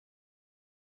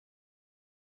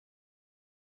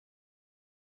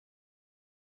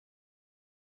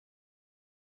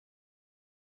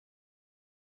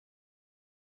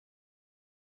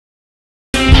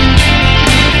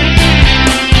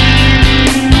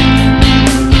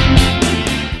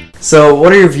So,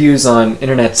 what are your views on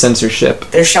internet censorship?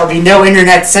 There shall be no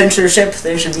internet censorship.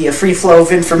 There should be a free flow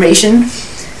of information,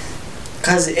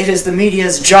 because it is the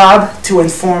media's job to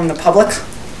inform the public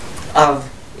of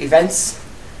events.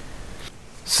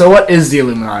 So what is the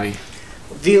Illuminati?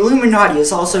 The Illuminati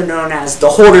is also known as the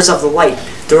Holders of the Light,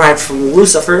 derived from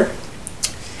Lucifer.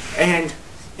 And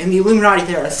in the Illuminati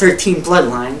there are 13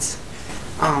 bloodlines,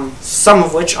 some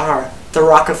of which are the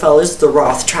Rockefellers, the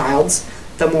Rothschilds,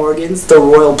 the Morgans, the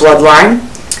Royal Bloodline.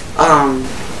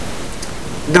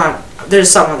 There's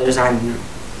some others I don't know.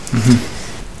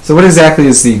 So what exactly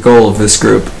is the goal of this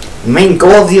group? The main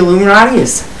goal of the Illuminati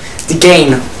is to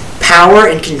gain power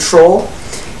and control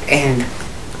and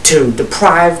to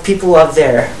deprive people of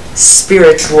their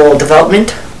spiritual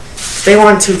development. They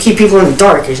want to keep people in the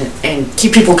dark and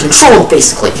keep people controlled,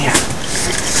 basically, yeah.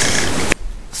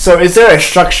 So is there a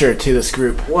structure to this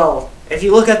group? Well, if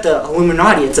you look at the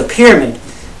Illuminati, it's a pyramid.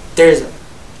 There's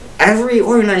every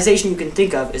organization you can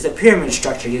think of is a pyramid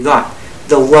structure. You got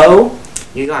the low,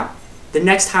 you got the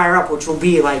next higher up, which will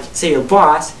be like, say, your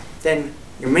boss, then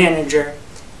your manager,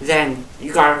 then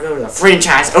you gotta go to the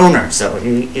franchise owner. So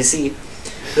you see,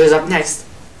 who's up next?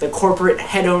 The corporate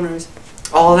head owners,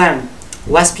 all of them.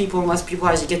 Less people and less people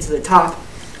as you get to the top.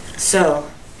 So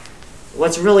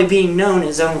what's really being known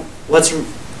is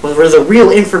where the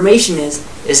real information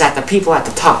is at the people at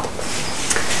the top.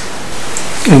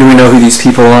 And do we know who these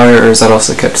people are, or is that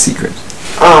also kept secret?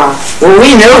 Well,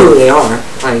 we know who they are.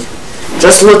 Like,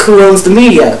 just look who owns the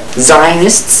media.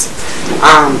 Zionists.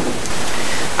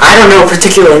 I don't know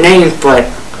particular names, but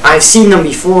I've seen them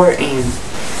before, and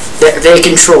they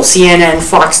control CNN,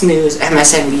 Fox News,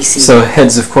 MSNBC. So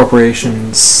heads of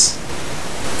corporations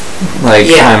like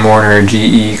Time Warner,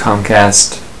 GE,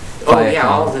 Comcast, Oh Viacom. yeah,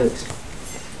 all those.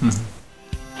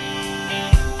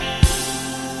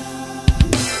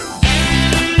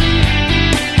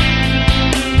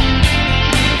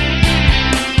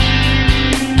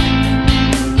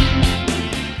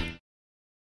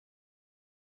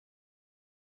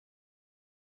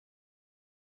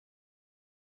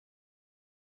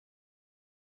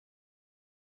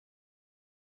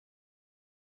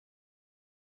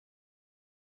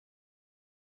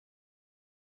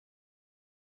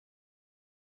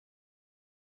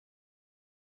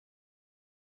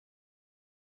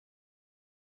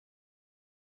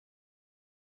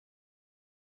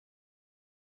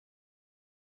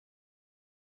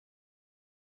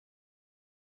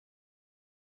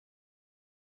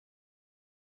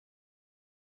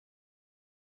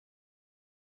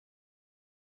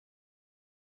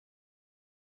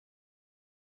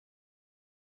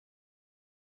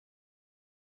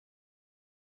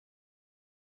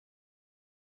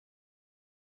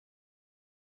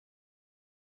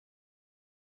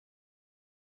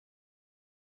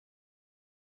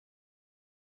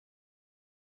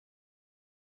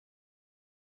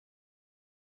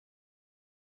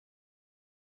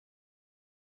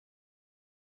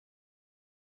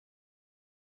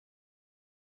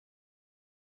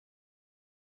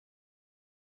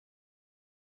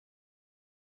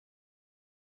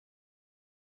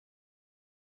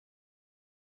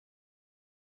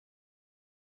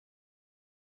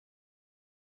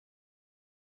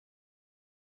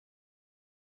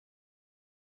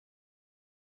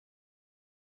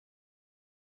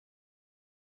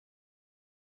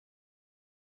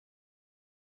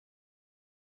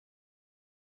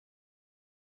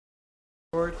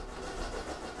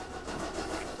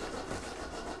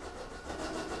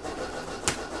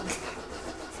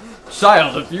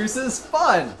 Child abuse is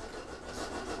fun!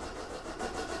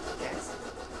 Yes.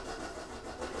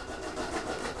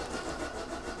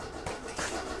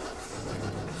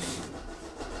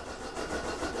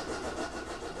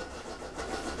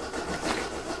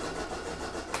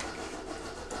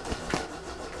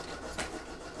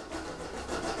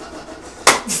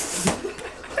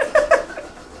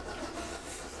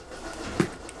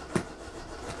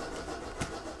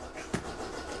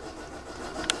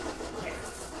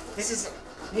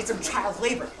 Need some child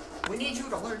labor. We need you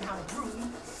to learn how to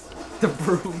broom. To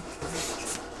broom.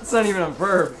 It's not even a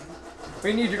verb.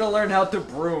 We need you to learn how to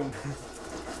broom.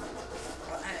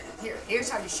 Here's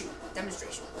how you shoot.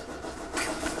 Demonstration.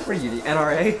 What are you, the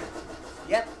NRA?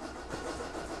 Yep.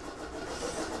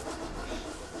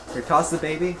 Here, toss the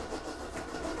baby.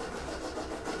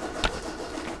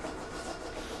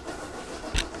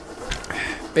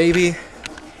 Baby.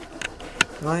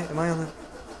 Am I on the...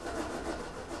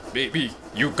 Baby,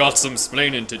 you got some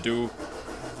splaining to do.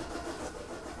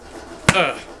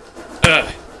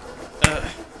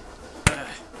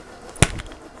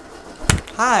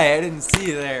 Hi, I didn't see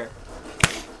you there.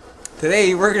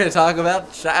 Today we're going to talk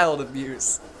about child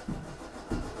abuse.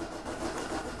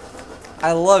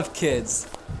 I love kids.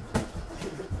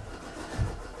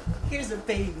 Here's a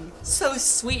baby, so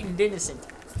sweet and innocent.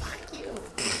 Fuck you.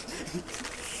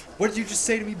 What did you just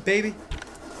say to me, baby?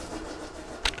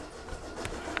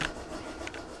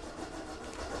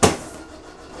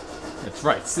 That's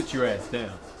right, sit your ass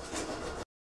down.